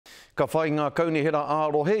Ka whai ngā kaunihera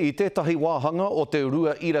ārohe I tētahi wāhanga o te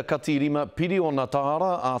rua ira kati rima piriona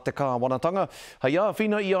tāra a te kāwanatanga. Hei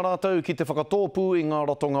āwhina I a rātou ki te whakatōpū I ngā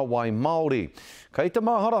rotonga wai Māori. Kei te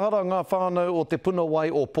maharahara ngā whānau o te puna wai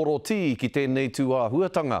o Porotī ki tēnei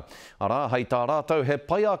tuāhuatanga. Arā, hei tā rātou he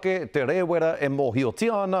pai ake te rewera e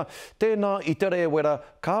mōhiotia ana, tēnā I te rewera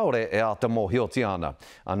kāore e a te mōhiotia ana.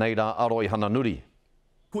 Anei rā aroi hana nuri.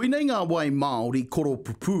 Ko inei ngā wai Māori koro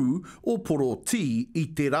pupu o Porotī I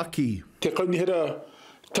te raki. Te kaunihera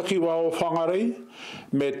takiwa o whangarei,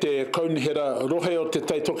 me te kaunihera rohe o te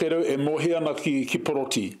taitokerau e mohi ana ki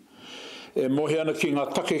Porotī. E mohi ana ki ngā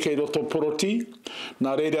take kei roto Porotī,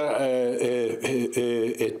 nā reira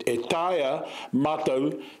e tāia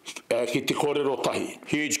mātou ki te kōrero tahi.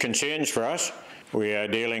 Huge concerns for us. We are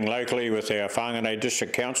dealing locally with our Whangarei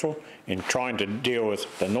District Council and trying to deal with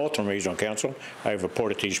the Northern Regional Council over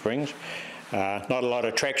Porotī Springs. Not a lot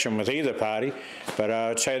of traction with either party, but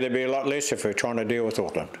I'd say there'd be a lot less if we're trying to deal with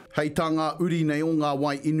Auckland. Hei tā ngā uri nei o ngā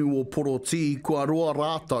wai inu o Porotī, kua roa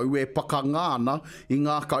rātou e pakangāna I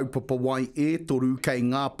ngā kaupapa wai e toru kei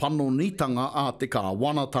ngā panonitanga a te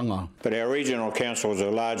kāwanatanga. But our regional councils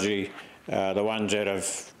are largely the ones that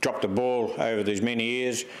have dropped the ball over these many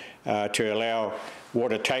years to allow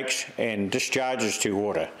water takes and discharges to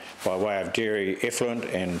water by way of dairy effluent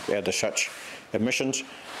and other such emissions.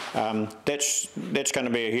 That's going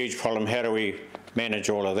to be a huge problem. How do we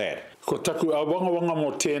manage all of that? Ko taku a wangawanga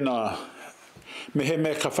mo tēnā, me he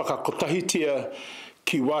me ka whakakotahitia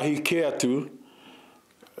ki wāhi ke atu,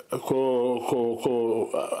 ko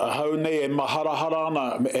hau nei e maharahara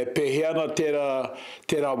ana, e pehe ana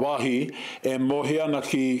tērā wāhi, e mohi ana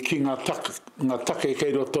ki ngā take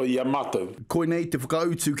kei roto I a mātou. Koe nei te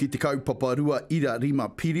whakautu ki te kaupapa rua ira rima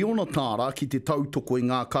piriona tāra ki te tautoko I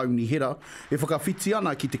ngā kaunihera, e whakawhiti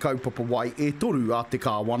ana ki te kaupapa wai e toru a te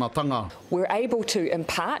kāwanatanga. We're able to, in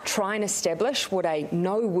part, try and establish what a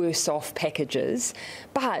no worse off package is,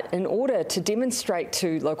 but in order to demonstrate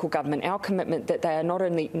to local government our commitment that they are not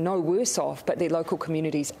only no worse off, but their local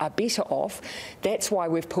communities are better off, that's why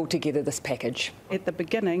we've pulled together this package. At the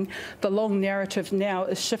beginning, the long narrative now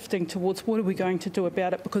is shifting towards what are we going to do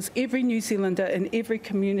about it, because every New Zealander in every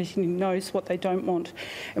community knows what they don't want.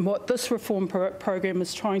 And what this reform program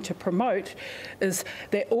is trying to promote is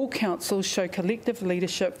that all councils show collective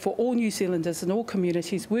leadership for all New Zealanders in all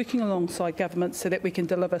communities working alongside government so that we can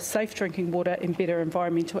deliver safe drinking water and better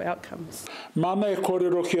environmental outcomes. Mana e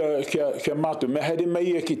kōrero kia mātou, me haere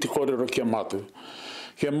mei e ki te kōrero kia mātou.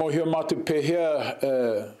 Kia mohio mātou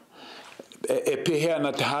pehea, e pehea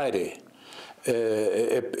na te haere.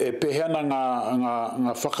 E pehea na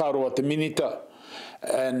ngā whakaroa te minita.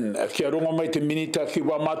 And kia rongo mai te minita ki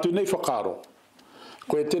wā mātou nei whakaro.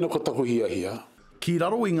 Ko e tēnā ko taku hia. Ki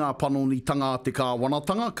raro I ngā panonitanga a te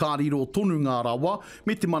kāwanatanga, ka riro tonu ngā rawa,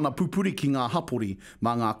 me te mana pupuri ki ngā hapori,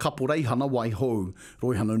 mā ngā kaporeihana wai hou.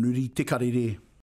 Roi hana nuri te Karere.